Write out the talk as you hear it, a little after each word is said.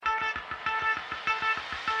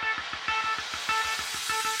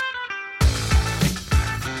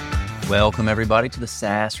Welcome, everybody, to the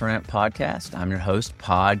SaaS Rant Podcast. I'm your host,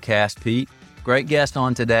 Podcast Pete. Great guest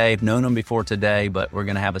on today. I've known him before today, but we're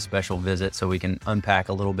going to have a special visit so we can unpack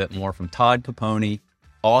a little bit more from Todd Caponi,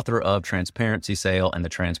 author of Transparency Sale and the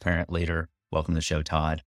Transparent Leader. Welcome to the show,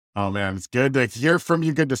 Todd. Oh, man, it's good to hear from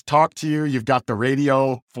you. Good to talk to you. You've got the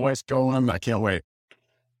radio voice going. I can't wait.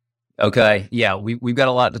 Okay. Yeah, we've got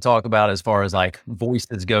a lot to talk about as far as like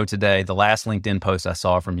voices go today. The last LinkedIn post I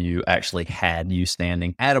saw from you actually had you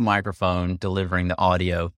standing at a microphone delivering the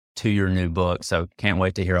audio to your new book. So can't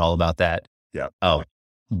wait to hear all about that. Yeah. Oh,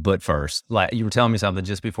 but first, like you were telling me something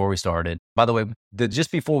just before we started. By the way, just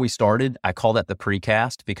before we started, I call that the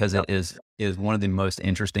precast because it is one of the most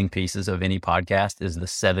interesting pieces of any podcast is the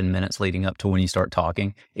 7 minutes leading up to when you start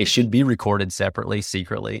talking. It should be recorded separately,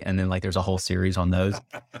 secretly. And then like there's a whole series on those.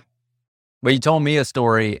 But you told me a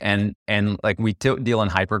story and like we deal in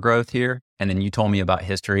hypergrowth here. And then you told me about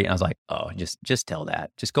history. And I was like, oh, just tell that.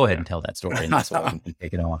 Just go ahead and tell that story. And that's what we can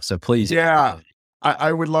take it off. So please. Yeah,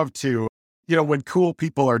 I would love to. You know, when cool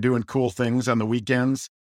people are doing cool things on the weekends,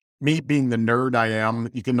 me being the nerd I am,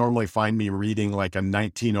 you can normally find me reading like a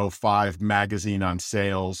 1905 magazine on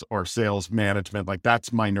sales or sales management. Like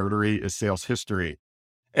that's my nerdery is sales history.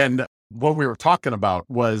 And what we were talking about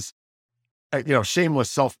was,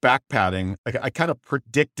 shameless self-backpatting. I kind of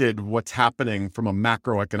predicted what's happening from a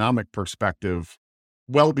macroeconomic perspective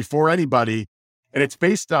well before anybody. And it's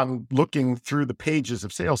based on looking through the pages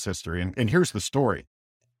of sales history. And here's the story.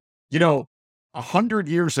 100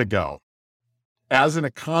 years ago, as an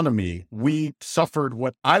economy, we suffered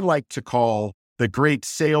what I like to call the great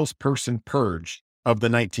salesperson purge of the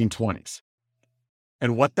 1920s.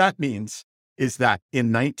 And what that means is that in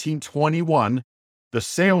 1921, the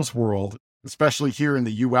sales world, especially here in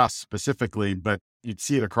the US specifically, but you'd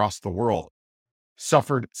see it across the world,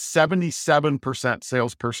 suffered 77%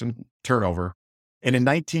 salesperson turnover. And in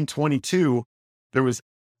 1922, there was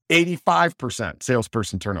 85%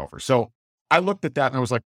 salesperson turnover. So I looked at that and I was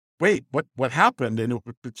like, wait, what happened? And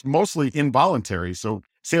it's mostly involuntary. So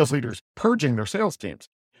sales leaders purging their sales teams.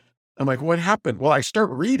 I'm like, what happened? Well, I start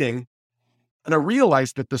reading and I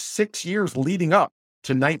realized that the 6 years leading up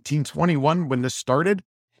to 1921, when this started,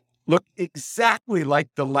 look exactly like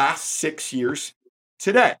the last 6 years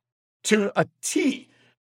today to a T.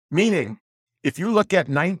 Meaning, if you look at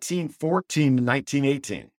 1914 to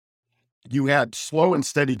 1918, you had slow and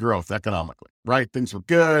steady growth economically, right? Things were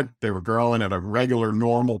good. They were growing at a regular,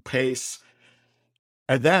 normal pace.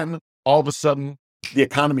 And then all of a sudden, the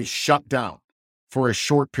economy shut down for a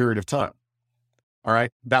short period of time. All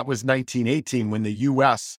right. That was 1918 when the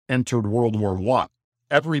US entered World War I.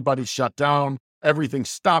 Everybody shut down. Everything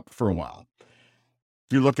stopped for a while.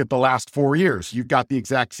 If you look at the last 4 years, you've got the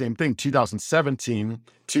exact same thing, 2017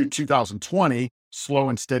 to 2020, slow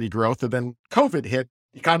and steady growth. And then COVID hit,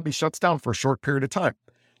 the economy shuts down for a short period of time.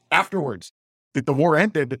 Afterwards, the war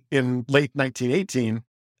ended in late 1918.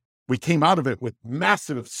 We came out of it with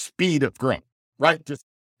massive speed of growth, right? Just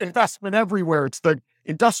investment everywhere. It's the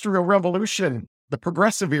Industrial Revolution, the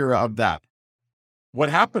progressive era of that. What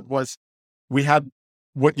happened was we had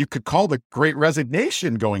what you could call the Great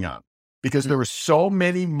Resignation going on because there were so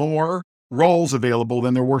many more roles available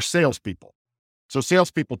than there were salespeople. So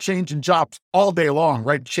salespeople changing jobs all day long,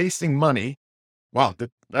 right? Chasing money. Wow,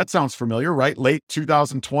 that sounds familiar, right? Late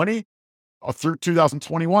 2020 through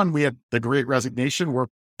 2021, we had the Great Resignation where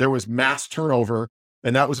there was mass turnover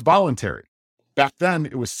and that was voluntary. Back then,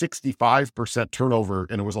 it was 65% turnover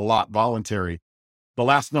and it was a lot voluntary. The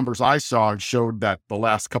last numbers I saw showed that the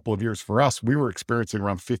last couple of years for us, we were experiencing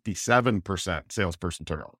around 57% salesperson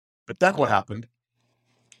turnover. But then what happened?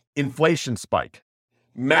 Inflation spike,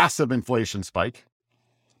 massive inflation spike.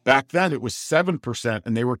 Back then it was 7%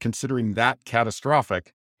 and they were considering that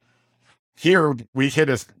catastrophic. Here we hit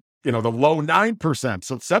the low 9%.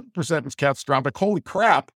 So 7% was catastrophic. Holy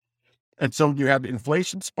crap. And so you had the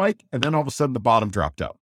inflation spike and then all of a sudden the bottom dropped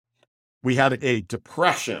out. We had a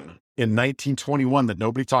depression in 1921 that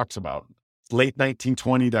nobody talks about, late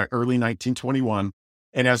 1920 to early 1921.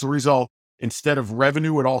 And as a result, instead of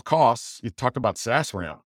revenue at all costs, you talk about SaaS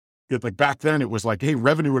ramp. Like back then it was like, hey,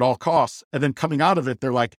 revenue at all costs. And then coming out of it,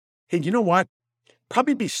 they're like, hey, you know what?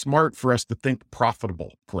 Probably be smart for us to think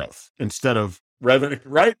profitable growth instead of revenue,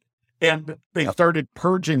 right? And they started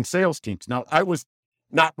purging sales teams. Now, I was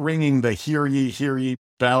not ringing the hear ye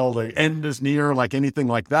bell, the end is near, like anything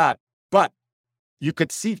like that. But you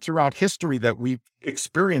could see throughout history that we've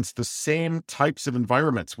experienced the same types of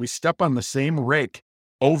environments. We step on the same rake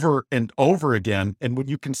over and over again. And when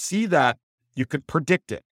you can see that, you could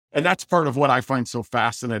predict it. And that's part of what I find so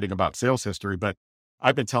fascinating about sales history. But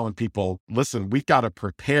I've been telling people, listen, we've got to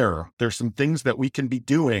prepare. There's some things that we can be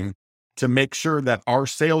doing to make sure that our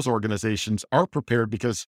sales organizations are prepared,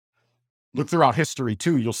 because look throughout history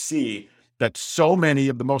too, you'll see that so many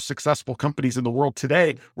of the most successful companies in the world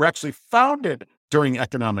today were actually founded during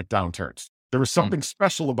economic downturns. There was something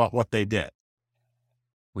special about what they did.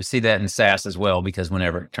 We see that in SaaS as well, because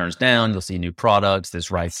whenever it turns down, you'll see new products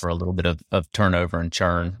that's ripe for a little bit of turnover and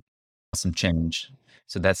churn, some change.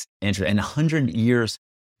 So that's interesting. And 100 years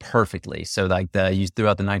perfectly. So like you threw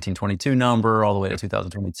out the 1922 number all the way to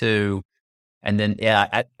 2022. And then,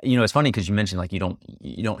 it's funny because you mentioned like you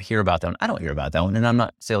don't hear about that one. I don't hear about that one, and I'm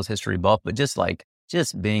not sales history buff, but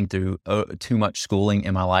just being through too much schooling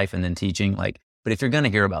in my life and then teaching, but if you're going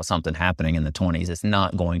to hear about something happening in the 20s, it's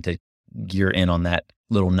not going to gear in on that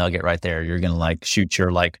little nugget right there. You're going to shoot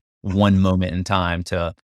your one moment in time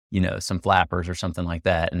to, some flappers or something like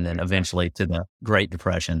that. And then eventually to the Great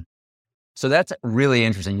Depression. So that's really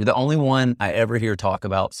interesting. You're the only one I ever hear talk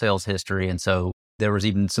about sales history. And so there was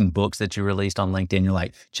even some books that you released on LinkedIn. You're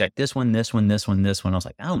like, check this one, this one, this one, this one. I was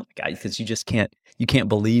like, oh my God, because you can't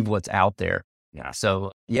believe what's out there. Yeah.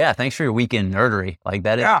 So yeah, thanks for your weekend nerdery.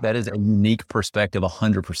 That is a unique perspective,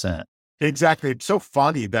 100%. Exactly. It's so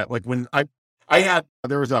funny that when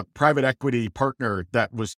there was a private equity partner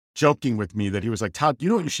that was joking with me that he was like, Todd, you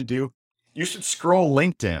know what you should do? You should scroll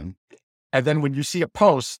LinkedIn. And then when you see a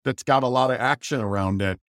post that's got a lot of action around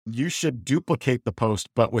it, you should duplicate the post,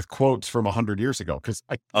 but with quotes from 100 years ago. Cause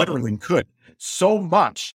I literally could. So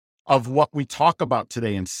much of what we talk about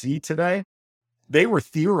today and see today, they were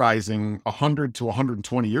theorizing 100 to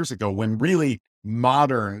 120 years ago when really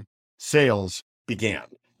modern sales began,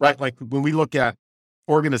 right? Like when we look at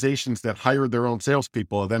organizations that hired their own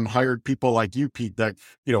salespeople, then hired people like you, Pete, that,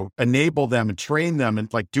 enable them and train them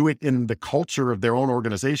and do it in the culture of their own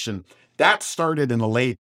organization. That started in the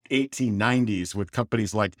late 1890s with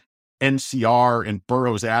companies like NCR and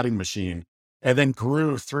Burroughs Adding Machine, and then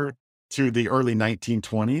grew through to the early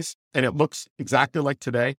 1920s. And it looks exactly like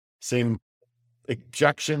today. Same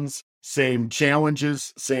objections, same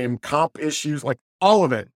challenges, same comp issues, all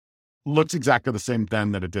of it looks exactly the same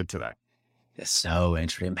then that it did today. That's so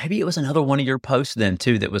interesting. Maybe it was another one of your posts then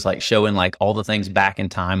too that was showing all the things back in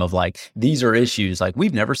time of these are issues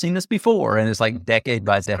we've never seen this before, and it's decade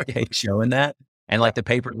by decade showing that, and the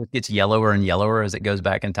paper gets yellower and yellower as it goes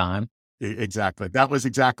back in time. Exactly. That was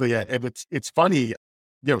exactly it. And it's funny,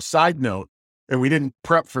 side note, and we didn't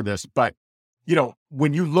prep for this, but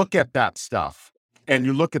when you look at that stuff and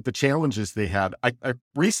you look at the challenges they had, I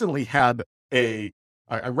recently had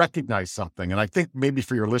I recognized something, and I think maybe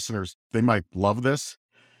for your listeners, they might love this.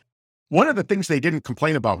 One of the things they didn't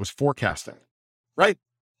complain about was forecasting, right?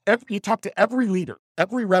 You talk to every leader,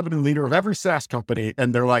 every revenue leader of every SaaS company,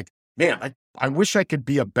 and they're like, man, I wish I could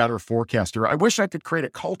be a better forecaster. I wish I could create a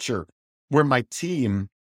culture where my team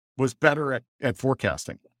was better at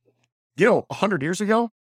forecasting. 100 years ago,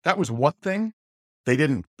 that was one thing they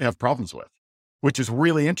didn't have problems with, which is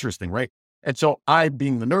really interesting, right? And so I,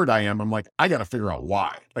 being the nerd I am, I'm like, I got to figure out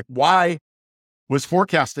why. Why was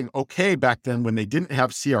forecasting okay back then when they didn't have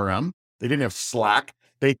CRM, they didn't have Slack,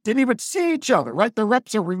 they didn't even see each other, right? Their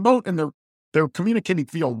reps are remote and they're communicating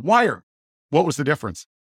via wire. What was the difference?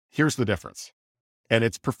 Here's the difference. And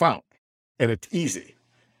it's profound and it's easy.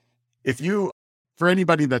 For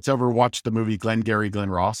anybody that's ever watched the movie Glengarry Glen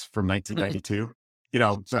Ross from 1992,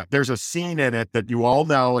 there's a scene in it that you all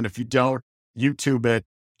know. And if you don't, YouTube it.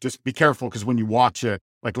 Just be careful, because when you watch it,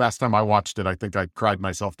 last time I watched it, I think I cried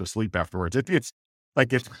myself to sleep afterwards. It's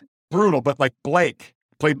brutal, but Blake,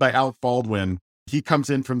 played by Alec Baldwin, he comes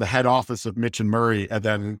in from the head office of Mitch and Murray and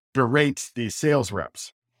then berates the sales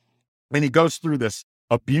reps. And he goes through this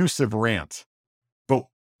abusive rant, but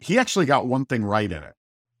he actually got one thing right in it.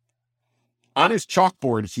 On his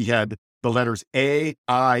chalkboard, he had the letters AIDA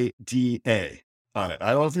on it.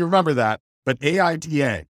 I don't know if you remember that, but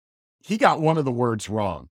AIDA. He got one of the words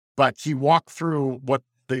wrong, but he walked through what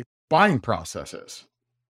the buying process is,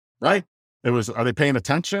 right? It was, are they paying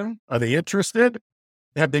attention? Are they interested?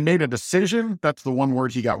 Have they made a decision? That's the one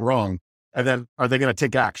word he got wrong. And then are they going to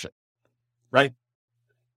take action, right?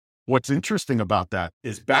 What's interesting about that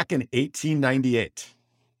is back in 1898,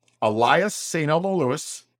 Elias St. Elmo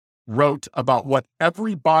Lewis wrote about what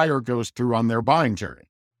every buyer goes through on their buying journey.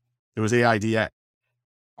 It was AIDA.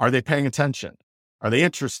 Are they paying attention? Are they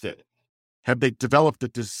interested? Have they developed a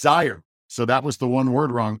desire? So that was the one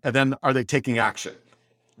word wrong. And then are they taking action?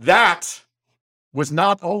 That was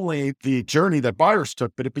not only the journey that buyers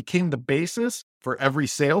took, but it became the basis for every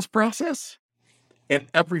sales process and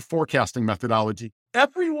every forecasting methodology.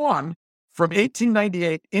 Everyone from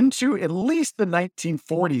 1898 into at least the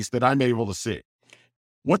 1940s that I'm able to see.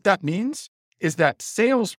 What that means is that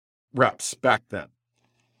sales reps back then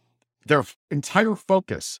Their entire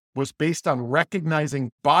focus was based on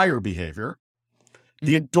recognizing buyer behavior.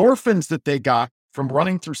 The endorphins that they got from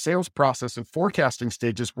running through sales process and forecasting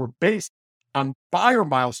stages were based on buyer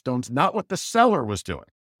milestones, not what the seller was doing.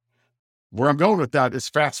 Where I'm going with that is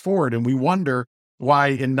fast forward, and we wonder why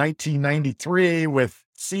in 1993 with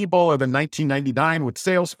Siebel, and then 1999 with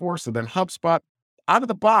Salesforce, and then HubSpot, out of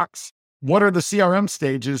the box, what are the CRM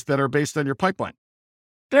stages that are based on your pipeline?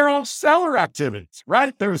 They're all seller activities,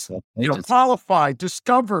 right? There's, qualify,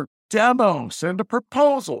 discover, demo, send a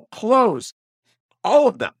proposal, close, all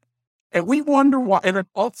of them. And we wonder why, and then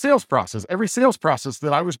all sales process, every sales process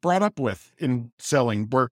that I was brought up with in selling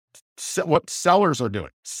were what sellers are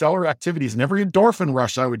doing, seller activities. And every endorphin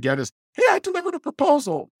rush I would get is, hey, I delivered a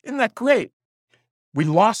proposal. Isn't that great? We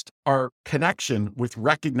lost our connection with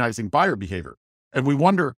recognizing buyer behavior. And we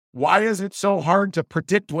wonder, why is it so hard to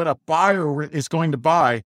predict what a buyer is going to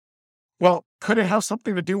buy? Well, could it have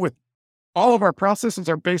something to do with all of our processes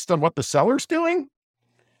are based on what the seller's doing?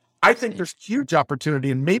 I think there's huge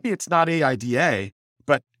opportunity, and maybe it's not AIDA,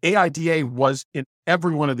 but AIDA was in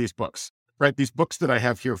every one of these books, right? These books that I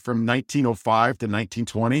have here from 1905 to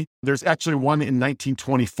 1920. There's actually one in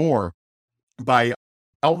 1924 by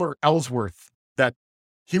Elmer Ellsworth that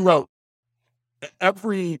he wrote.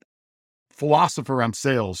 Every philosopher on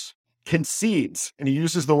sales concedes, and he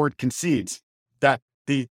uses the word concedes, that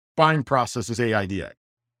the buying process is AIDA,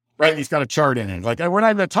 right? He's got a chart in it. Like, we're not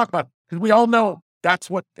even going to talk about, because we all know that's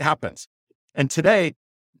what happens. And today,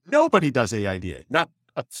 nobody does AIDA, not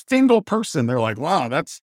a single person. They're like, wow,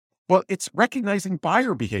 well, it's recognizing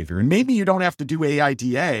buyer behavior. And maybe you don't have to do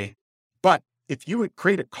AIDA, but if you would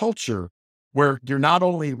create a culture where you're not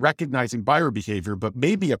only recognizing buyer behavior, but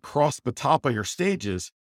maybe across the top of your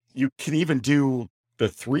stages, you can even do the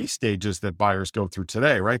 3 stages that buyers go through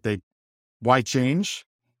today, right? Why change?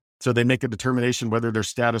 So they make a determination whether their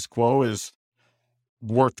status quo is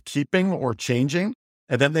worth keeping or changing.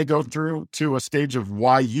 And then they go through to a stage of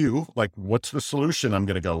why you, like, what's the solution I'm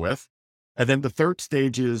going to go with? And then the third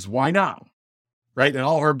stage is why now, right? And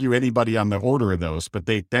I'll argue anybody on the order of those, but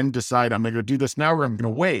they then decide, I'm going to do this now or I'm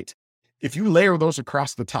going to wait. If you layer those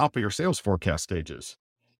across the top of your sales forecast stages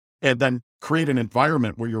and then create an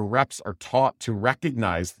environment where your reps are taught to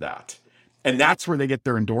recognize that, and that's where they get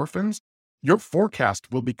their endorphins, your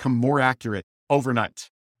forecast will become more accurate overnight.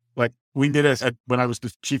 Like we did when I was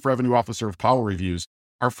the chief revenue officer of Power Reviews,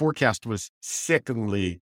 our forecast was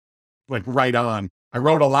sickeningly like right on. I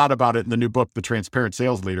wrote a lot about it in the new book, The Transparent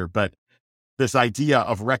Sales Leader, but this idea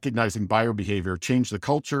of recognizing buyer behavior changed the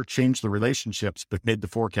culture, changed the relationships, but made the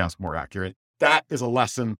forecast more accurate. That is a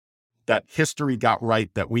lesson that history got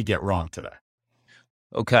right that we get wrong today.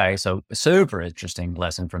 Okay, so super interesting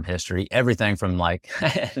lesson from history. Everything from like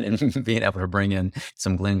being able to bring in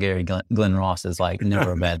some Glengarry Glen Ross is like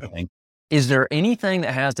never a bad thing. Is there anything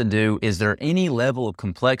that has to do, is there any level of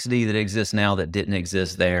complexity that exists now that didn't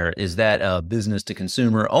exist there? Is that business to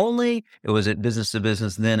consumer only? Or was it business to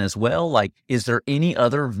business then as well? Like, is there any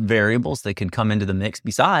other variables that can come into the mix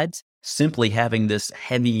besides simply having this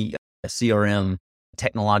heavy CRM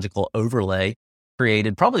technological overlay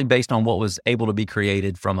created, probably based on what was able to be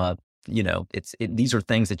created from these are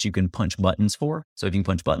things that you can punch buttons for. So if you can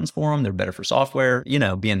punch buttons for them, they're better for software,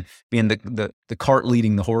 being the cart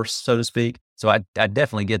leading the horse, so to speak. So I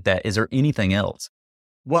definitely get that. Is there anything else?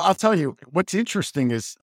 Well, I'll tell you what's interesting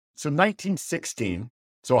is, so 1916,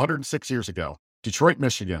 so 106 years ago, Detroit,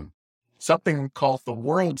 Michigan, something called the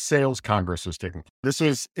World Sales Congress was taking place. This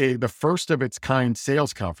was the first of its kind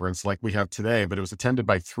sales conference like we have today, but it was attended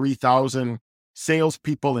by 3,000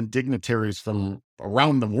 salespeople and dignitaries from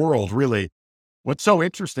around the world, really. What's so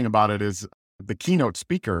interesting about it is the keynote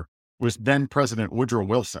speaker was then President Woodrow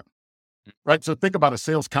Wilson, right? So think about a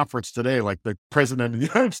sales conference today, like the president of the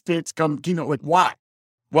United States come keynote, like why?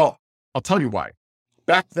 Well, I'll tell you why.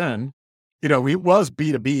 Back then, it was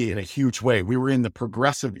B2B in a huge way. We were in the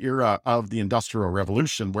progressive era of the Industrial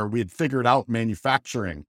Revolution where we had figured out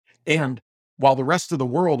manufacturing. And while the rest of the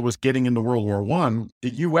world was getting into World War I, the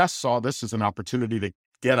US saw this as an opportunity to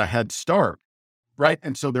get a head start, right?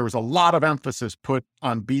 And so there was a lot of emphasis put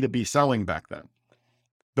on B2B selling back then.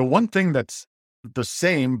 The one thing that's the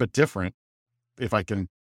same but different, if I can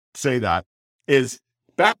say that, is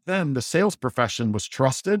back then the sales profession was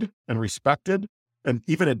trusted and respected and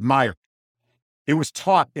even admired. It was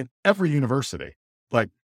taught in every university, like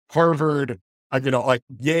Harvard, like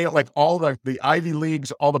Yale, like all the Ivy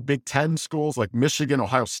Leagues, all the Big Ten schools, like Michigan,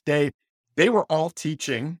 Ohio State, they were all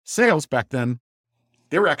teaching sales back then.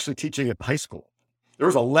 They were actually teaching at high school. There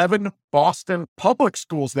was 11 Boston public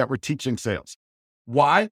schools that were teaching sales.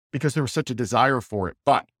 Why? Because there was such a desire for it.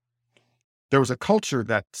 But there was a culture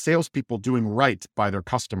that salespeople doing right by their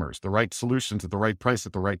customers, the right solutions at the right price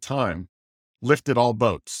at the right time, lifted all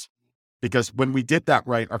boats. Because when we did that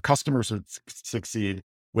right, our customers would succeed.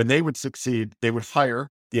 When they would succeed, they would hire,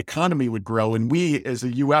 the economy would grow, and we as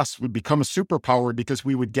a US would become a superpower because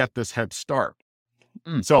we would get this head start.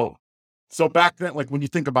 Mm. So back then, like when you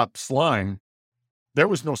think about slime, there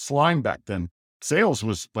was no slime back then. Sales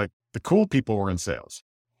was like the cool people were in sales.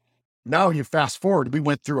 Now you fast forward, we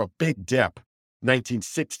went through a big dip,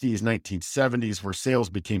 1960s, 1970s, where sales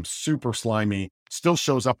became super slimy, still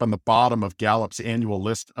shows up on the bottom of Gallup's annual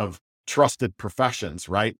list of trusted professions,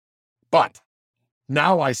 right? But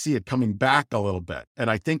now I see it coming back a little bit. And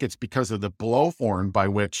I think it's because of the blowhorn by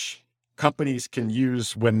which companies can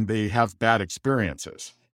use when they have bad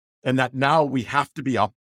experiences. And that now we have to be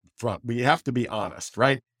upfront. We have to be honest,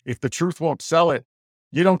 right? If the truth won't sell it,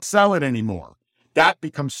 you don't sell it anymore. That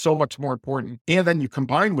becomes so much more important. And then you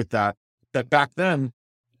combine with that back then,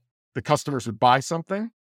 the customers would buy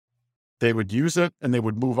something, they would use it, and they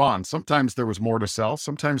would move on. Sometimes there was more to sell.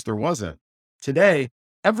 Sometimes there wasn't. Today,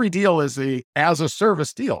 every deal is as a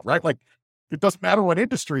service deal, right? Like it doesn't matter what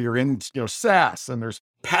industry you're in, SaaS, and there's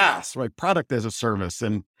PaaS, right? Product as a service,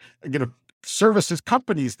 and, services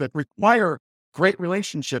companies that require great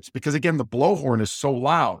relationships because again, the blowhorn is so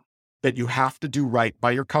loud that you have to do right by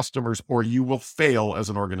your customers or you will fail as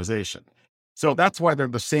an organization. So that's why they're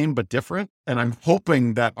the same but different. And I'm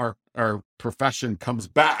hoping that our profession comes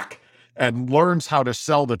back and learns how to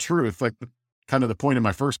sell the truth, like kind of the point in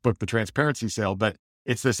my first book, The Transparency Sale. But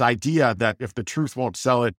it's this idea that if the truth won't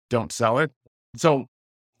sell it, don't sell it. So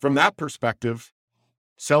from that perspective,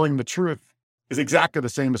 selling the truth is exactly the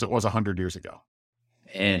same as it was 100 years ago.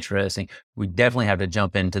 Interesting. We definitely have to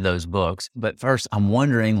jump into those books. But first, I'm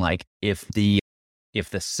wondering like if the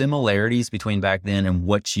similarities between back then and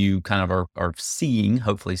what you kind of are seeing,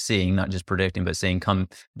 hopefully seeing, not just predicting, but seeing come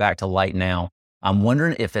back to light now. I'm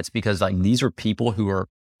wondering if it's because like these are people who are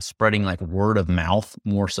spreading like word of mouth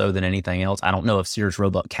more so than anything else. I don't know if Sears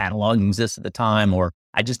Roebuck catalog exists at the time, or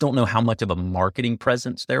I just don't know how much of a marketing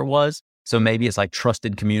presence there was. So maybe it's like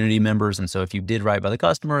trusted community members. And so if you did right by the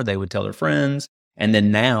customer, they would tell their friends. And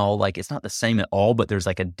then now, like, it's not the same at all, but there's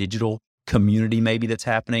like a digital community maybe that's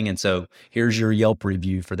happening. And so here's your Yelp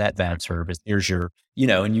review for that bad service. Here's your,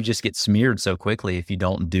 and you just get smeared so quickly if you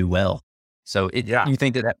don't do well. So you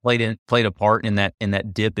think that played a part in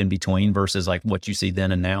that dip in between versus like what you see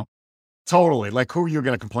then and now? Totally. Like who are you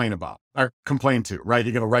going to complain about or complain to, right?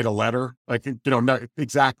 You're going to write a letter, like, no,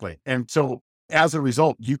 exactly. And so as a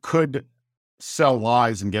result, you could sell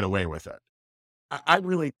lies and get away with it. I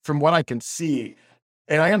really, from what I can see,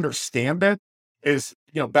 and I understand it, is,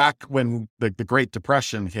 back when the Great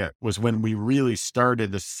Depression hit was when we really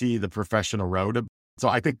started to see the professional road. So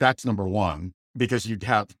I think that's number one, because you'd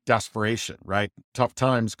have desperation, right? Tough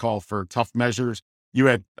times call for tough measures. You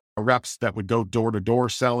had reps that would go door to door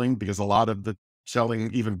selling because a lot of the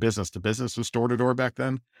selling, even business to business, was door to door back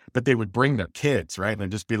then, but they would bring their kids, right?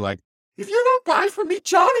 And just be like, if you don't buy from me,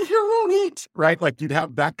 Johnny here won't eat, right? Like you'd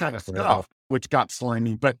have that kind of stuff, which got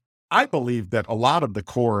slimy. But I believe that a lot of the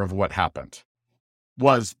core of what happened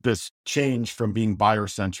was this change from being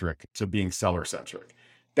buyer-centric to being seller-centric.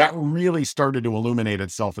 That really started to illuminate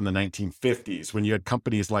itself in the 1950s when you had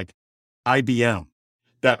companies like IBM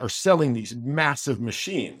that are selling these massive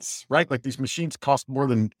machines, right? Like these machines cost more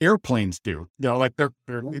than airplanes do, like they're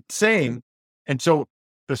insane. And so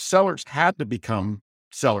the sellers had to become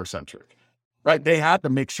seller-centric, right? They had to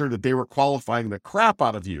make sure that they were qualifying the crap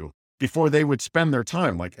out of you before they would spend their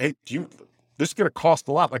time. Like, hey, this is going to cost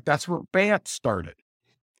a lot. Like that's where BANT started.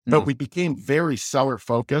 But we became very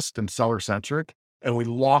seller-focused and seller-centric, and we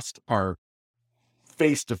lost our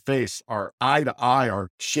face-to-face, our eye-to-eye, our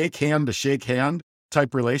shake hand to shake hand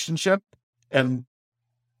type relationship. And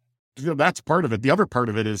that's part of it. The other part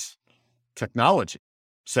of it is technology,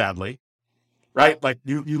 sadly, right? Like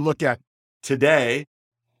you look at today,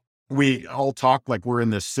 we all talk like we're in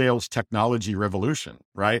this sales technology revolution,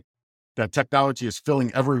 right? That technology is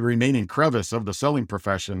filling every remaining crevice of the selling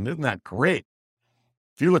profession. Isn't that great?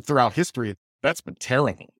 If you look throughout history, that's been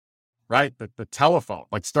terrible, right? The telephone,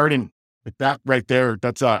 like starting with that right there,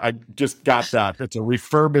 I just got that. It's a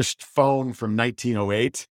refurbished phone from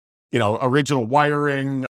 1908, original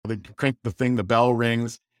wiring, they crank the thing, the bell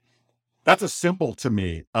rings. That's a symbol to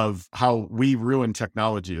me of how we ruin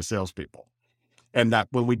technology as salespeople. And that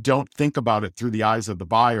when we don't think about it through the eyes of the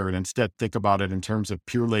buyer and instead think about it in terms of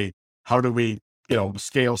purely how do we,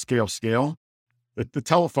 scale. The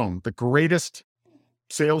telephone, the greatest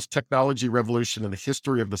sales technology revolution in the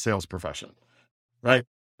history of the sales profession, right?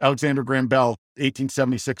 Alexander Graham Bell,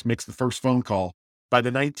 1876, makes the first phone call. By the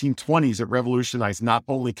 1920s, it revolutionized not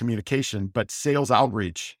only communication, but sales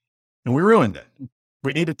outreach. And we ruined it.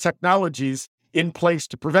 We needed technologies in place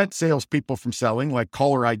to prevent salespeople from selling, like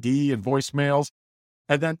caller ID and voicemails.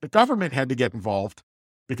 And then the government had to get involved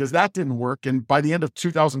because that didn't work. And by the end of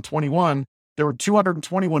 2021, there were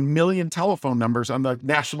 221 million telephone numbers on the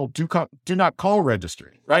national do not call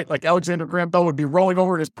registry, right? Like Alexander Graham Bell would be rolling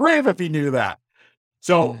over in his grave if he knew that.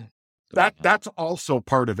 So that's also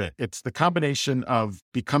part of it. It's the combination of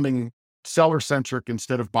becoming seller-centric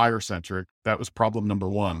instead of buyer-centric. That was problem number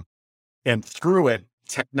one. And through it,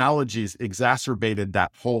 technologies exacerbated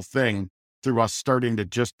that whole thing through us starting to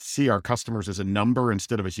just see our customers as a number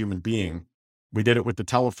instead of a human being. We did it with the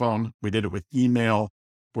telephone. We did it with email.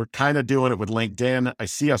 We're kind of doing it with LinkedIn. I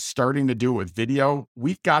see us starting to do it with video.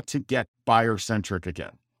 We've got to get buyer-centric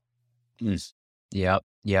again. Yep.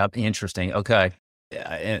 Interesting. Okay.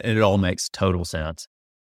 It all makes total sense.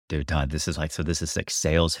 Dude, Todd, this is like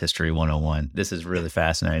sales history 101. This is really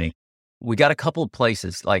fascinating. We got a couple of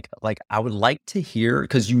places like I would like to hear,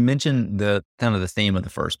 because you mentioned the kind of the theme of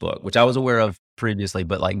the first book, which I was aware of previously,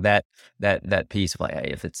 but like that piece of like,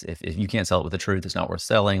 hey, if you can't sell it with the truth, it's not worth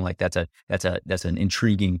selling. Like that's an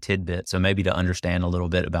intriguing tidbit. So maybe to understand a little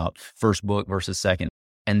bit about first book versus second.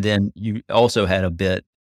 And then you also had a bit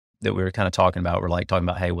that we were kind of talking about. We're like talking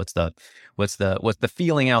about, hey, what's the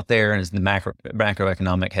feeling out there, and is the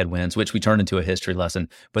macroeconomic headwinds, which we turned into a history lesson.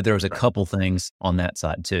 But there was a couple things on that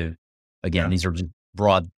side too. Again, these are just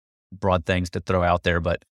broad things to throw out there,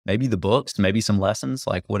 but maybe the books, maybe some lessons,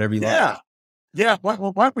 like whatever you like. Yeah.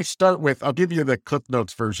 Well, why don't we start with, I'll give you the Cliff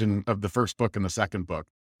Notes version of the first book and the second book.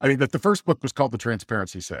 I mean, the first book was called The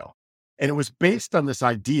Transparency Sale. And it was based on this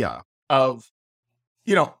idea of,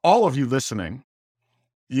 all of you listening,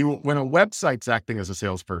 when a website's acting as a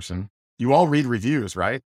salesperson, you all read reviews,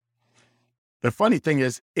 right? The funny thing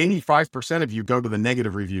is 85% of you go to the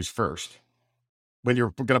negative reviews first. When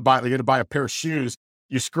you're going to buy a pair of shoes,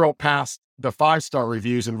 you scroll past the 5-star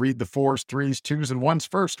reviews and read the 4s, 3s, 2s, and 1s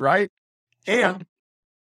first, right? And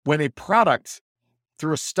when a product,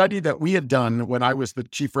 through a study that we had done when I was the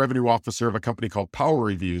chief revenue officer of a company called Power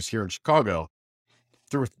Reviews here in Chicago,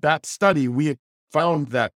 through that study, we had found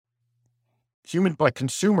that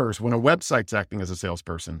consumers, when a website's acting as a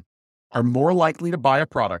salesperson, are more likely to buy a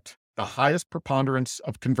product. The highest preponderance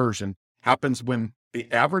of conversion happens when the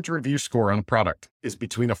average review score on a product is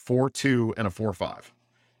between a 4.2 and a 4.5,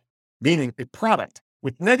 meaning a product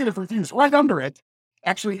with negative reviews right under it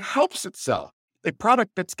actually helps it sell. A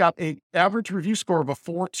product that's got an average review score of a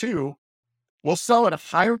 4.2 will sell at a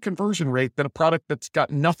higher conversion rate than a product that's got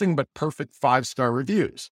nothing but perfect 5-star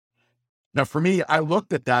reviews. Now, for me, I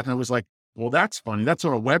looked at that and I was like, well, that's funny. That's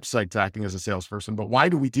on a website's acting as a salesperson, but why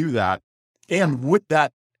do we do that? And would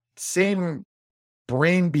that same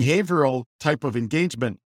brain behavioral type of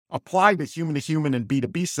engagement apply to human and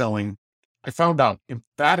B2B selling? I found out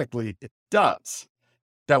emphatically it does.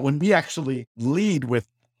 That when we actually lead with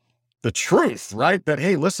the truth, right? That,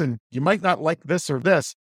 hey, listen, you might not like this or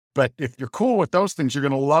this, but if you're cool with those things, you're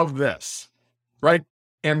going to love this, right?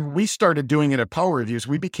 And we started doing it at Power Reviews.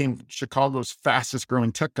 We became Chicago's fastest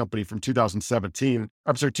growing tech company from 2014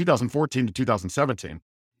 to 2017.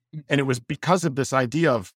 And it was because of this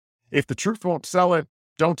idea of, if the truth won't sell it,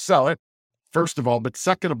 don't sell it, first of all. But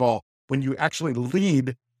second of all, when you actually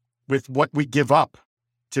lead with what we give up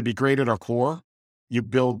to be great at our core, you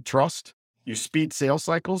build trust, you speed sales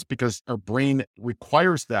cycles, because our brain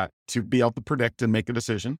requires that to be able to predict and make a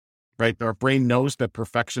decision, right? Our brain knows that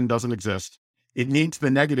perfection doesn't exist. It needs the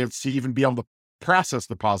negatives to even be able to process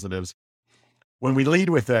the positives. When we lead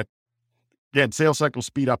with it, again, sales cycles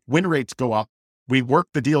speed up, win rates go up. We work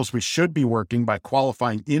the deals we should be working by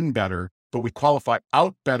qualifying in better, but we qualify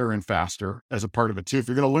out better and faster as a part of it too. If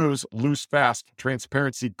you're going to lose fast.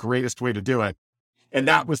 Transparency, greatest way to do it. And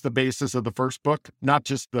that was the basis of the first book, not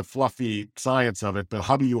just the fluffy science of it, but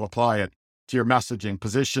how do you apply it to your messaging,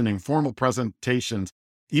 positioning, formal presentations,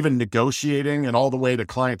 even negotiating, and all the way to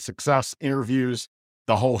client success, interviews,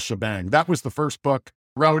 the whole shebang. That was the first book.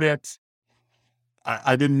 Wrote it.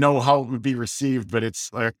 I didn't know how it would be received, but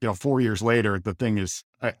it's like, 4 years later, the thing is,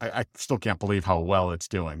 I still can't believe how well it's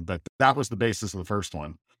doing, but that was the basis of the first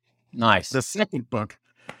one. Nice. The second book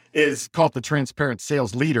is called The Transparent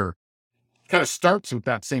Sales Leader. Kind of starts with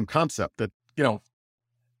that same concept that,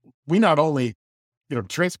 we not only,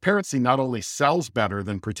 transparency not only sells better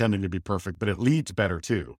than pretending to be perfect, but it leads better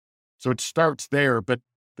too. So it starts there. But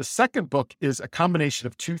the second book is a combination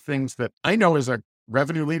of two things that I know as a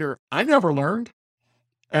revenue leader, I never learned.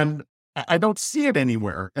 And I don't see it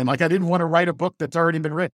anywhere. And I didn't want to write a book that's already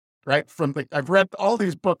been written, right? I've read all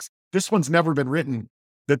these books. This one's never been written.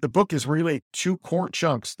 that the book is really two core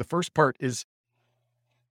chunks. The first part is,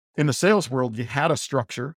 in the sales world, you had a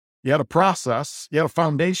structure, you had a process, you had a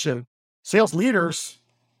foundation. Sales leaders,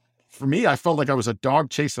 for me, I felt like I was a dog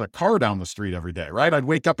chasing a car down the street every day, right? I'd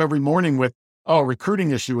wake up every morning with, a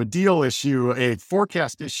recruiting issue, a deal issue, a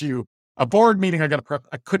forecast issue, a board meeting I got to prep.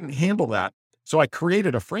 I couldn't handle that. So I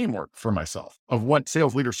created a framework for myself of what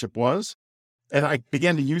sales leadership was. And I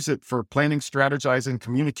began to use it for planning, strategizing,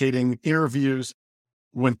 communicating, interviews.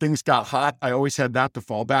 When things got hot, I always had that to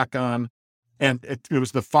fall back on. And it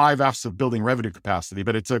was the 5 F's of building revenue capacity,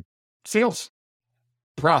 but it's a sales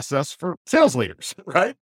process for sales leaders,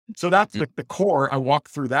 right? So that's the core. I walk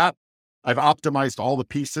through that. I've optimized all the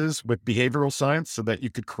pieces with behavioral science so that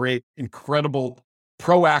you could create incredible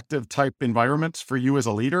proactive type environments for you as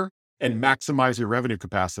a leader and maximize your revenue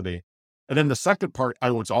capacity. And then the second part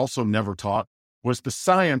I was also never taught was the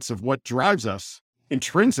science of what drives us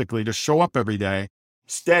intrinsically to show up every day,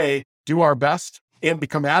 stay, do our best, and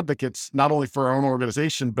become advocates, not only for our own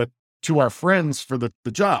organization, but to our friends for the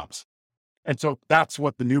jobs. And so that's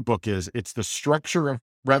what the new book is. It's the structure of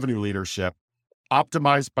revenue leadership,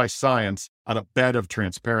 optimized by science on a bed of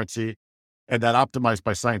transparency. And that optimized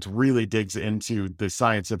by science really digs into the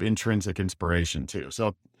science of intrinsic inspiration too.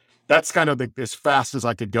 So that's kind of as fast as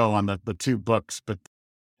I could go on the 2 books, but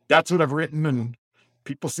that's what I've written and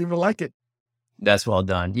people seem to like it. That's well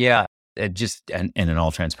done. Yeah. And in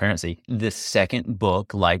all transparency, the second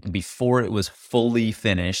book, like before it was fully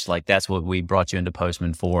finished, like that's what we brought you into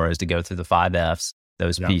Postman for, is to go through the 5 F's,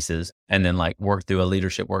 those pieces, and then like work through a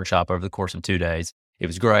leadership workshop over the course of 2 days. It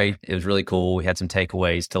was great. It was really cool. We had some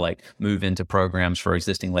takeaways to like move into programs for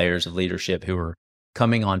existing layers of leadership who are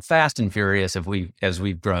coming on fast and furious as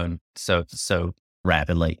we've grown so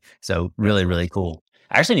rapidly. So really, really cool.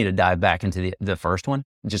 I actually need to dive back into the first one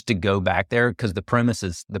just to go back there, because the premise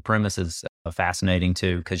is fascinating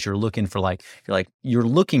too, because you're looking for you're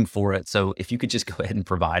looking for it. So if you could just go ahead and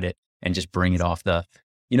provide it and just bring it off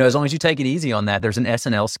as long as you take it easy on that. There's an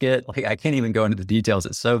SNL skit. Like, I can't even go into the details.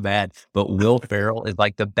 It's so bad, but Will Ferrell is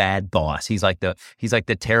like the bad boss. He's like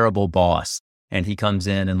the terrible boss. And he comes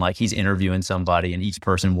in and like, he's interviewing somebody and each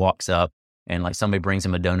person walks up and like somebody brings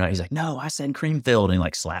him a donut. He's like, no, I said cream filled. And he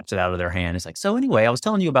like slaps it out of their hand. It's like, so anyway, I was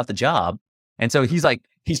telling you about the job. And so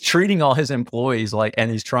he's treating all his employees and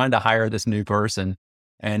he's trying to hire this new person.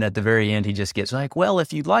 And at the very end, he just gets like, well,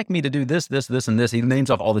 if you'd like me to do this, this, this, and this, he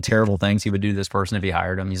names off all the terrible things he would do to this person if he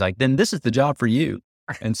hired him. He's like, then this is the job for you.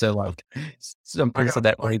 And so like some parts of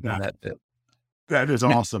that right in that bit. That is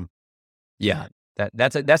awesome. Yeah.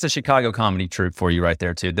 That's a Chicago comedy troupe for you right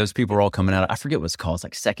there too. Those people are all coming out. I forget what it's called. It's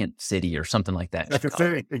like Second City or something like that. Second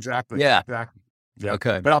City, exactly. Yeah. Exactly. Yeah.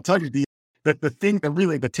 Okay. But I'll tell you the thing that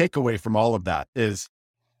really the takeaway from all of that is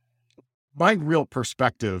my real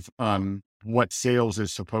perspective on what sales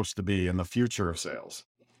is supposed to be and the future of sales.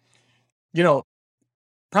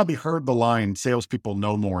 Probably heard the line, salespeople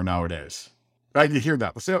know more nowadays. Right? You hear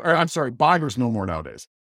that. Buyers know more nowadays.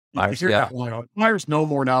 You hear that line, buyers know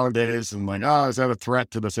more nowadays, and like, is that a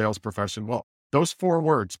threat to the sales profession? Well, those 4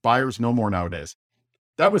 words, buyers know more nowadays,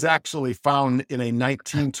 that was actually found in a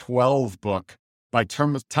 1912 book by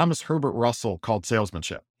Thomas Herbert Russell called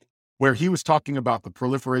Salesmanship, where he was talking about the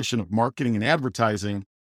proliferation of marketing and advertising,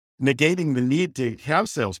 negating the need to have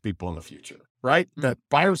salespeople in the future, right? That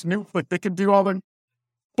buyers knew they could do all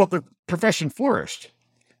the profession flourished.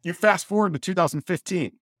 You fast forward to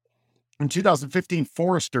 2015. In 2015,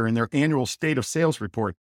 Forrester, in their annual State of Sales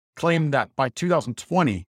report, claimed that by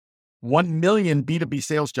 2020, 1 million B2B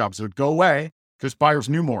sales jobs would go away because buyers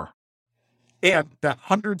knew more. And that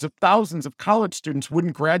hundreds of thousands of college students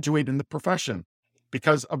wouldn't graduate in the profession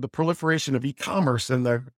because of the proliferation of e-commerce and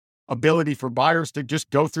the ability for buyers to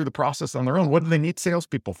just go through the process on their own. What do they need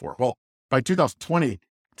salespeople for? Well, by 2020,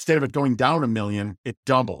 instead of it going down 1 million, it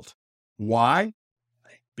doubled. Why?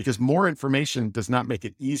 Because more information does not make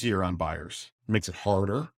it easier on buyers. It makes it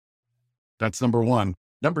harder. That's number one.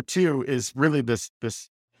 Number 2 is really this,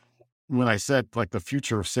 when I said like the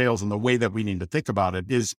future of sales and the way that we need to think about it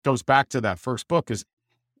goes back to that first book, is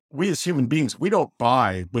we as human beings, we don't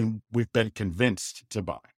buy when we've been convinced to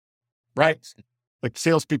buy, right? Like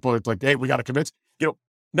salespeople, it's like, hey, we got to convince,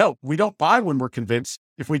 no, we don't buy when we're convinced.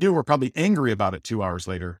 If we do, we're probably angry about it 2 hours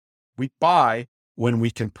later. We buy when we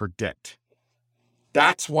can predict.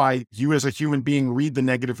 That's why you as a human being read the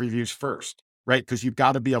negative reviews first, right? Because you've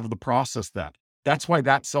got to be able to process that. That's why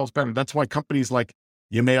that sells better. That's why companies like,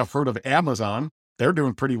 you may have heard of Amazon, they're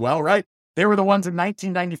doing pretty well, right? They were the ones in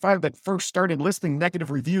 1995 that first started listing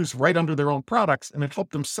negative reviews right under their own products, and it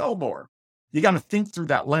helped them sell more. You got to think through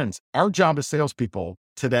that lens. Our job as salespeople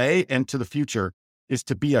today and to the future is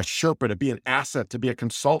to be a Sherpa, to be an asset, to be a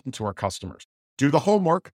consultant to our customers. Do the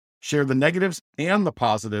homework, share the negatives and the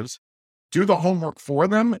positives, do the homework for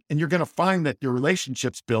them, and you're going to find that your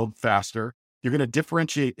relationships build faster. You're going to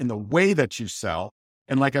differentiate in the way that you sell.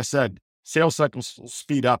 And like I said, sales cycles will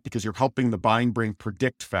speed up because you're helping the buying brain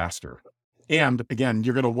predict faster. And again,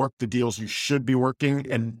 you're going to work the deals you should be working,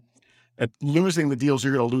 and at losing the deals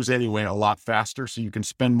you're going to lose anyway a lot faster. So you can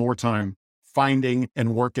spend more time finding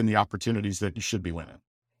and working the opportunities that you should be winning.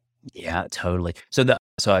 Yeah, totally.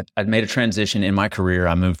 I made a transition in my career.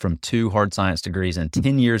 I moved from 2 hard science degrees and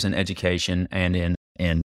 10 years in education and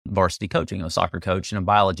in varsity coaching. I was a soccer coach and a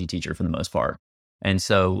biology teacher for the most part. And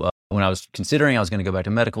so when I was considering I was going to go back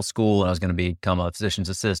to medical school and I was going to become a physician's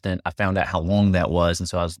assistant, I found out how long that was. And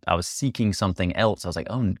so I was seeking something else. I was like,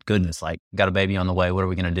 oh goodness, like got a baby on the way. What are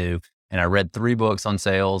we going to do? And I read 3 books on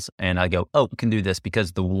sales and I go, oh, we can do this,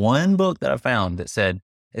 because the one book that I found that said,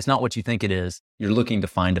 it's not what you think it is. You're looking to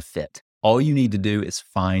find a fit. All you need to do is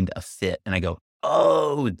find a fit. And I go,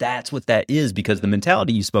 oh, that's what that is, because the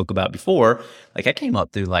mentality you spoke about before, like I came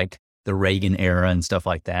up through like the Reagan era and stuff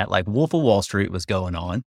like that. Like Wolf of Wall Street was going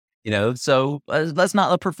on, so that's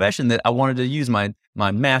not a profession that I wanted to use my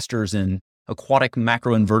master's in aquatic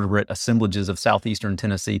macroinvertebrate assemblages of southeastern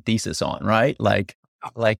Tennessee thesis on, right? Like,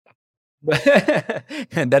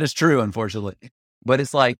 and that is true, unfortunately. But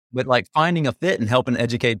finding a fit and helping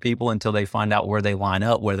educate people until they find out where they line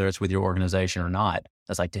up, whether it's with your organization or not.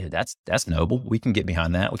 That's like, dude, that's noble. We can get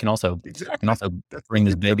behind that. We can also bring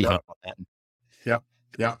this baby home on that. Yeah.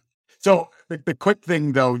 Yeah. So the quick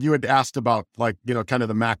thing though, you had asked about kind of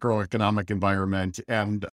the macroeconomic environment.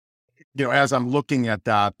 And, as I'm looking at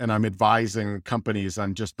that and I'm advising companies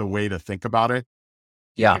on just the way to think about it.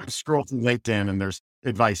 Yeah. Scroll through LinkedIn and there's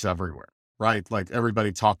advice everywhere, right? Like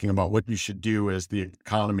everybody talking about what you should do as the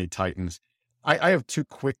economy tightens. I have 2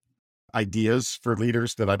 quick ideas for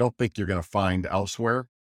leaders that I don't think you're going to find elsewhere.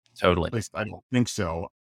 Totally. At least I don't think so.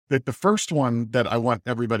 The first one that I want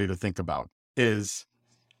everybody to think about is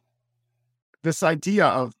this idea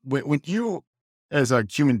of when you, as a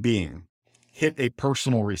human being, hit a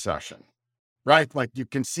personal recession, right? Like you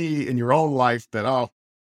can see in your own life that,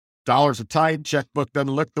 dollars are tight, checkbook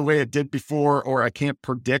doesn't look the way it did before, or I can't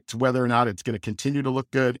predict whether or not it's going to continue to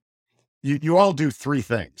look good. You all do 3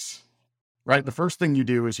 things, right? The first thing you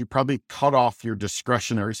do is you probably cut off your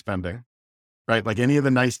discretionary spending, right? Like any of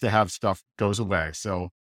the nice to have stuff goes away. So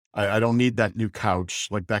I don't need that new couch.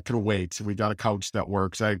 Like that could wait. We got a couch that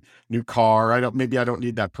works. New car. Maybe I don't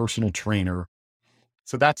need that personal trainer.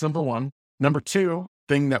 So that's number 1. Number 2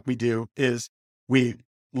 thing that we do is we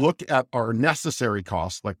look at our necessary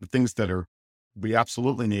costs, like the things that we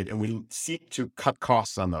absolutely need, and we seek to cut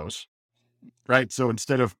costs on those, right? So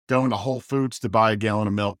instead of going to Whole Foods to buy a gallon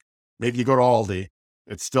of milk, maybe you go to Aldi.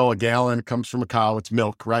 It's still a gallon, it comes from a cow, it's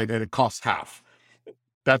milk, right? And it costs half.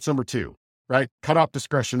 That's number 2, right? Cut off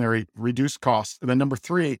discretionary, reduce costs. And then number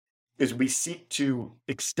 3 is we seek to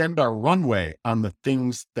extend our runway on the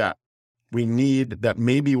things that we need that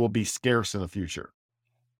maybe will be scarce in the future,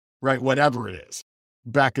 right? Whatever it is.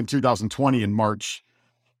 Back in 2020 in March,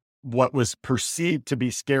 what was perceived to be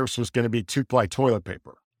scarce was going to be 2-ply toilet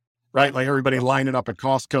paper, right? Like everybody lining up at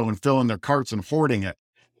Costco and filling their carts and hoarding it.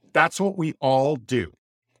 That's what we all do.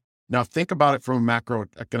 Now think about it from a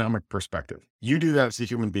macroeconomic perspective. You do that as a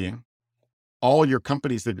human being. All your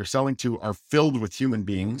companies that you're selling to are filled with human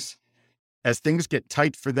beings. As things get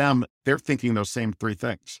tight for them, they're thinking those same 3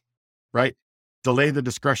 things, right? Delay the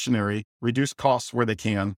discretionary, reduce costs where they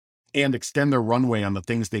can, and extend their runway on the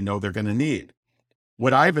things they know they're going to need.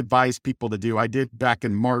 What I've advised people to do, I did back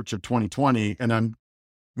in March of 2020, and I'm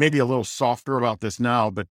maybe a little softer about this now,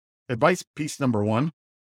 but advice piece number 1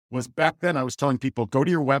 was back then I was telling people, go to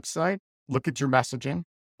your website, look at your messaging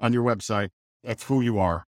on your website. That's who you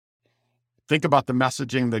are. Think about the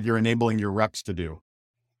messaging that you're enabling your reps to do.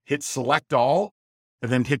 Hit select all and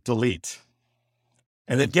then hit delete.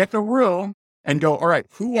 And then get the room and go, all right,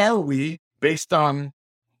 who are we based on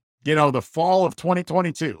the fall of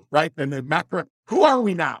 2022, right? And the macro, who are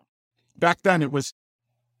we now? Back then it was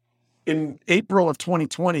in April of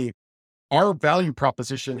 2020, our value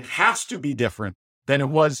proposition has to be different than it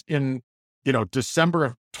was in, December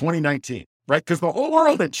of 2019, right? Because the whole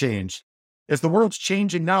world had changed. As the world's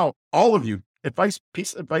changing now, all of you, advice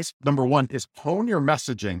number 1 is hone your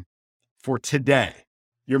messaging for today.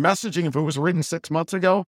 Your messaging, if it was written 6 months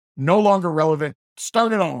ago, no longer relevant.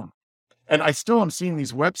 Start it on. And I still am seeing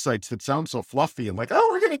these websites that sound so fluffy and like,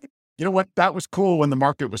 we're going to, you know what? That was cool when the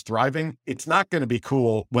market was thriving. It's not going to be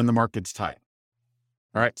cool when the market's tight.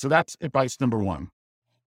 All right. So that's advice number 1.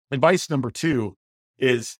 Advice number 2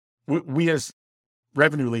 is we as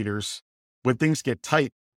revenue leaders, when things get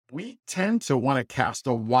tight, we tend to want to cast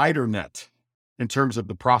a wider net in terms of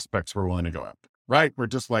the prospects we're willing to go after, right? We're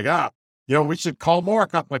just like, we should call more,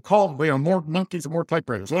 more monkeys and more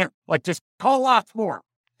typewriters. Like, just call lots more.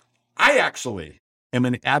 I actually am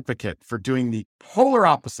an advocate for doing the polar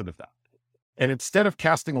opposite of that. And instead of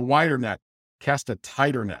casting a wider net, cast a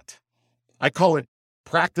tighter net. I call it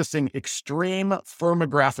practicing extreme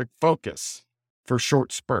firmographic focus for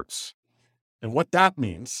short spurts. And what that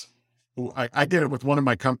means, I did it with one of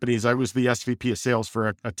my companies. I was the SVP of sales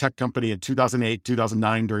for a tech company in 2008,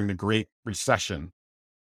 2009 during the Great Recession.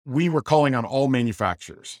 We were calling on all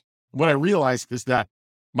manufacturers. What I realized is that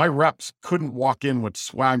my reps couldn't walk in with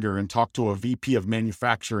swagger and talk to a VP of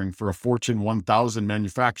manufacturing for a Fortune 1000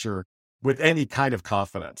 manufacturer with any kind of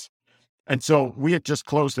confidence. And so we had just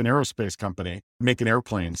closed an aerospace company making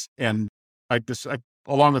airplanes. And I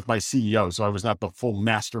along with my CEO, so I was not the full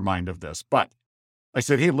mastermind of this, but I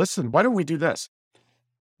said, hey, listen, why don't we do this?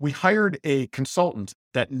 We hired a consultant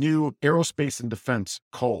that knew aerospace and defense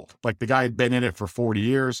cold. Like, the guy had been in it for 40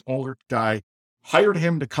 years, older guy, hired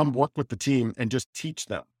him to come work with the team and just teach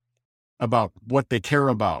them about what they care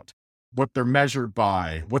about, what they're measured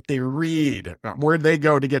by, what they read, where they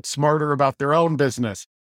go to get smarter about their own business.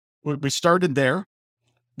 We started there.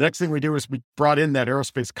 The next thing we do is we brought in that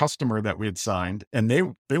aerospace customer that we had signed, and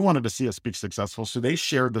they wanted to see us be successful. So they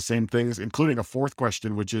shared the same things, including a fourth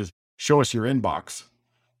question, which is, show us your inbox.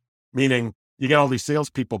 Meaning, you get all these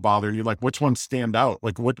salespeople bothering you, like, which ones stand out?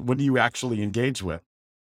 Like, what do you actually engage with?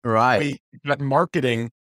 Right. We got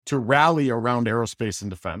marketing to rally around aerospace and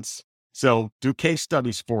defense. So do case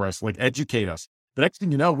studies for us, like, educate us. The next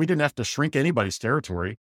thing you know, we didn't have to shrink anybody's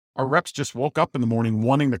territory. Our reps just woke up in the morning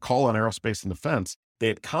wanting to call on aerospace and defense. They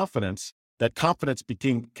had confidence. That confidence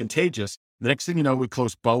became contagious. The next thing you know, we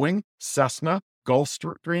closed Boeing, Cessna,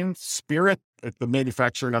 Gulfstream, Spirit, the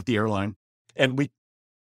manufacturer, not the airline. And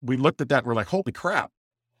we looked at that. We're like, holy crap.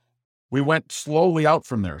 We went slowly out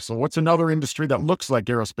from there. So what's another industry that looks like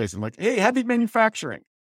aerospace? And like, hey, heavy manufacturing.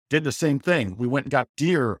 Did the same thing. We went and got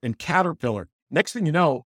Deere and Caterpillar. Next thing you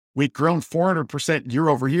know, we'd grown 400% year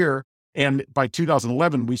over year. And by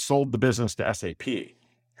 2011, we sold the business to SAP.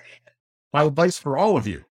 My advice for all of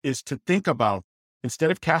you is to think about,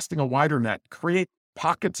 instead of casting a wider net, create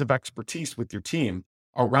pockets of expertise with your team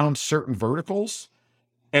around certain verticals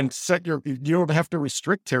and you don't have to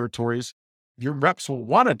restrict territories. Your reps will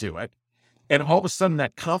want to do it. And all of a sudden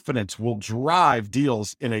that confidence will drive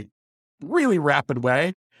deals in a really rapid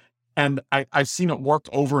way. And I've seen it work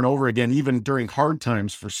over and over again, even during hard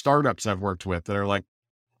times for startups I've worked with that are like,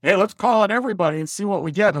 hey, let's call on everybody and see what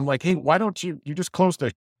we get. I'm like, hey, why don't you just closed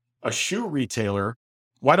a shoe retailer.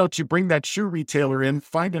 Why don't you bring that shoe retailer in,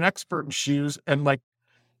 find an expert in shoes, and like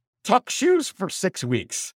tuck shoes for 6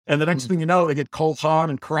 weeks? And the next thing you know, they get Cole Haan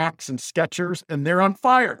and Cracks and Skechers and they're on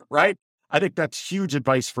fire, right? I think that's huge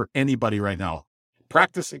advice for anybody right now.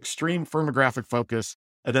 Practice extreme firmographic focus.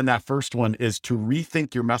 And then that first one is to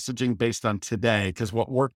rethink your messaging based on today, because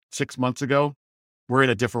what worked 6 months ago, we're in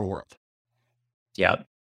a different world. Yeah.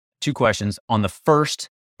 2 questions. On the first,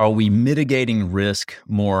 are we mitigating risk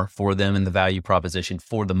more for them in the value proposition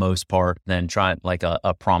for the most part than trying like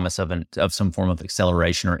a promise of some form of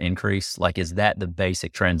acceleration or increase? Like, is that the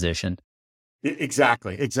basic transition?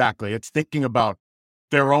 Exactly. It's thinking about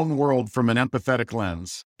their own world from an empathetic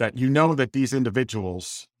lens, that that these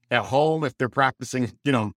individuals at home, if they're practicing,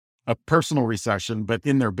 a personal recession, but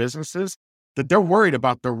in their businesses, that they're worried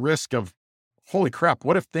about the risk of, holy crap,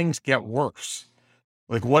 what if things get worse?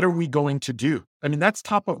 Like, what are we going to do? I mean, that's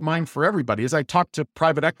top of mind for everybody. As I talk to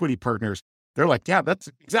private equity partners, they're like, yeah, that's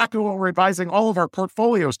exactly what we're advising all of our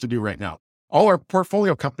portfolios to do right now. All our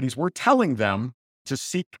portfolio companies, we're telling them to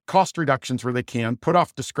seek cost reductions where they can, put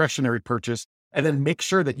off discretionary purchase, and then make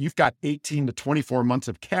sure that you've got 18 to 24 months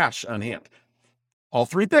of cash on hand. All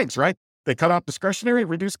 3 things, right? They cut out discretionary,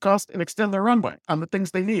 reduce cost, and extend their runway on the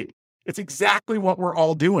things they need. It's exactly what we're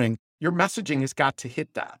all doing. Your messaging has got to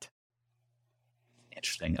hit that.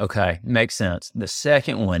 Interesting. Okay. Makes sense. The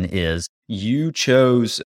second one is you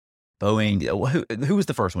chose Boeing. Who was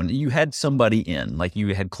the first one? You had somebody in, like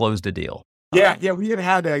you had closed a deal. Yeah. We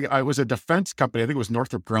had it was a defense company. I think it was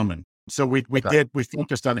Northrop Grumman. So we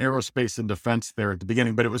focused on aerospace and defense there at the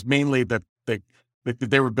beginning, but it was mainly that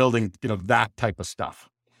they were building, that type of stuff.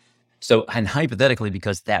 So, and hypothetically,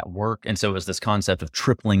 because that worked, and so it was this concept of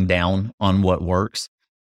tripling down on what works.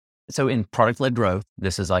 So in product-led growth,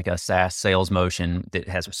 this is like a SaaS sales motion that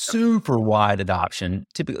has super wide adoption,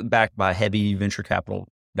 typically backed by heavy venture capital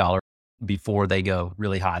dollar before they go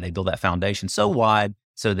really high. They build that foundation so wide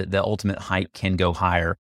so that the ultimate height can go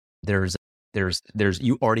higher. There's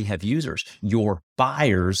you already have users. Your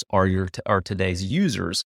buyers are today's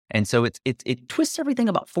users. And so it twists everything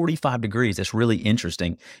about 45 degrees. It's really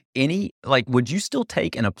interesting. Would you still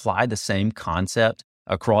take and apply the same concept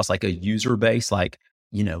across like a user base, like,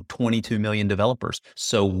 22 million developers?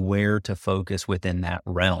 So where to focus within that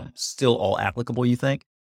realm? Still all applicable, you think?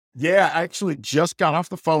 Yeah, I actually just got off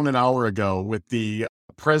the phone an hour ago with the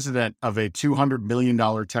president of a $200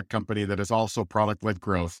 million tech company that is also product-led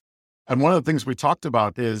growth. And one of the things we talked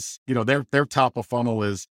about is, their top of funnel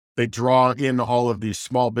is they draw in all of these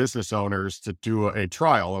small business owners to do a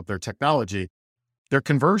trial of their technology. Their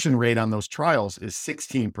conversion rate on those trials is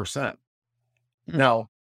 16%. Now,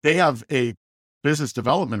 they have a business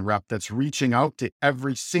development rep that's reaching out to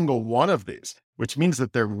every single one of these, which means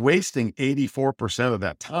that they're wasting 84% of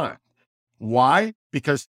that time. Why?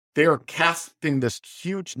 Because they're casting this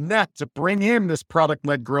huge net to bring in this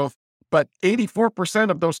product-led growth, but 84%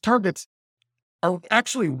 of those targets are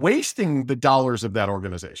actually wasting the dollars of that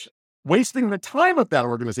organization, wasting the time of that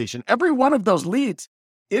organization. Every one of those leads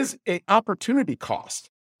is an opportunity cost.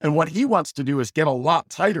 And what he wants to do is get a lot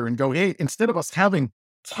tighter and go, hey, instead of us having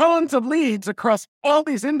tons of leads across all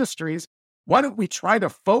these industries, why don't we try to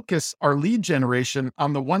focus our lead generation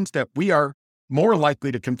on the ones that we are more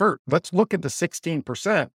likely to convert? Let's look at the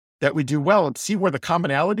 16% that we do well and see where the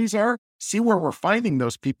commonalities are, see where we're finding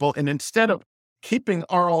those people. And instead of keeping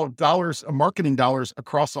our dollars, marketing dollars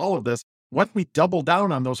across all of this, why don't we double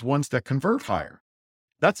down on those ones that convert higher?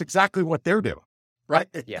 That's exactly what they're doing, right?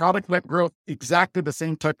 Yeah. Product-led growth, exactly the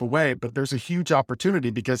same type of way, but there's a huge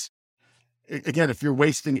opportunity because, again, if you're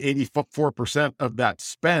wasting 84% of that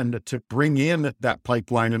spend to bring in that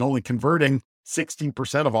pipeline and only converting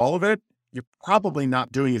 16% of all of it, you're probably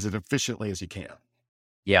not doing it as efficiently as you can.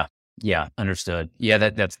 Yeah. Yeah. Understood. Yeah.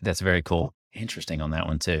 That's very cool. Interesting on that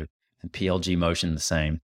one too. And PLG motion, the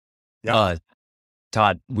same. Yeah.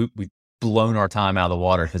 Todd, we've blown our time out of the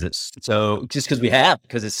water because it's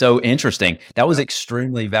because it's so interesting. That was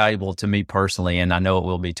extremely valuable to me personally. And I know it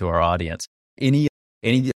will be to our audience. I mean,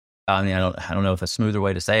 I don't know if a smoother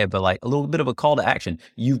way to say it, but like a little bit of a call to action.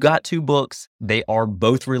 You've got 2 books. They are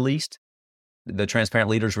both released. The Transparent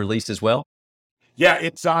Leader's released as well. Yeah,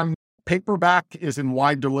 it's on paperback, is in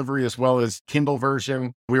wide delivery as well as Kindle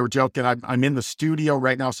version. We were joking. I'm in the studio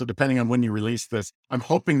right now. So depending on when you release this, I'm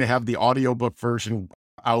hoping to have the audiobook version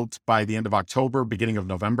out by the end of October, beginning of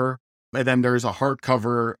November. And then there's a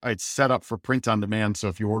hardcover. It's set up for print on demand. So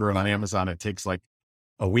if you order it on Amazon, it takes like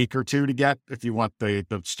a week or 2 to get if you want the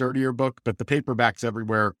sturdier book, but the paperback's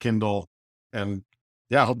everywhere, Kindle. And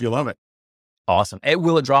yeah, I hope you love it. Awesome.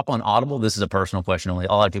 Will it drop on Audible? This is a personal question only.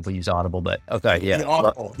 A lot of people use Audible, but okay. Yeah.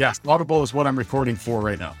 Audible. Yes. Audible is what I'm recording for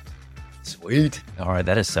right now. Sweet. All right.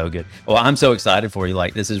 That is so good. Well, I'm so excited for you.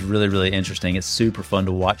 Like, this is really, really interesting. It's super fun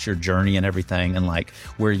to watch your journey and everything, and like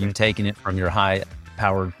where you've taken it from your high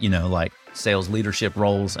powered, like sales leadership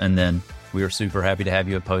roles. And then we were super happy to have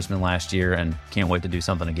you at Postman last year and can't wait to do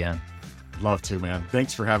something again. Love to, man.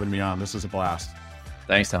 Thanks for having me on. This was a blast.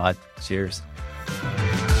 Thanks, Todd. Cheers.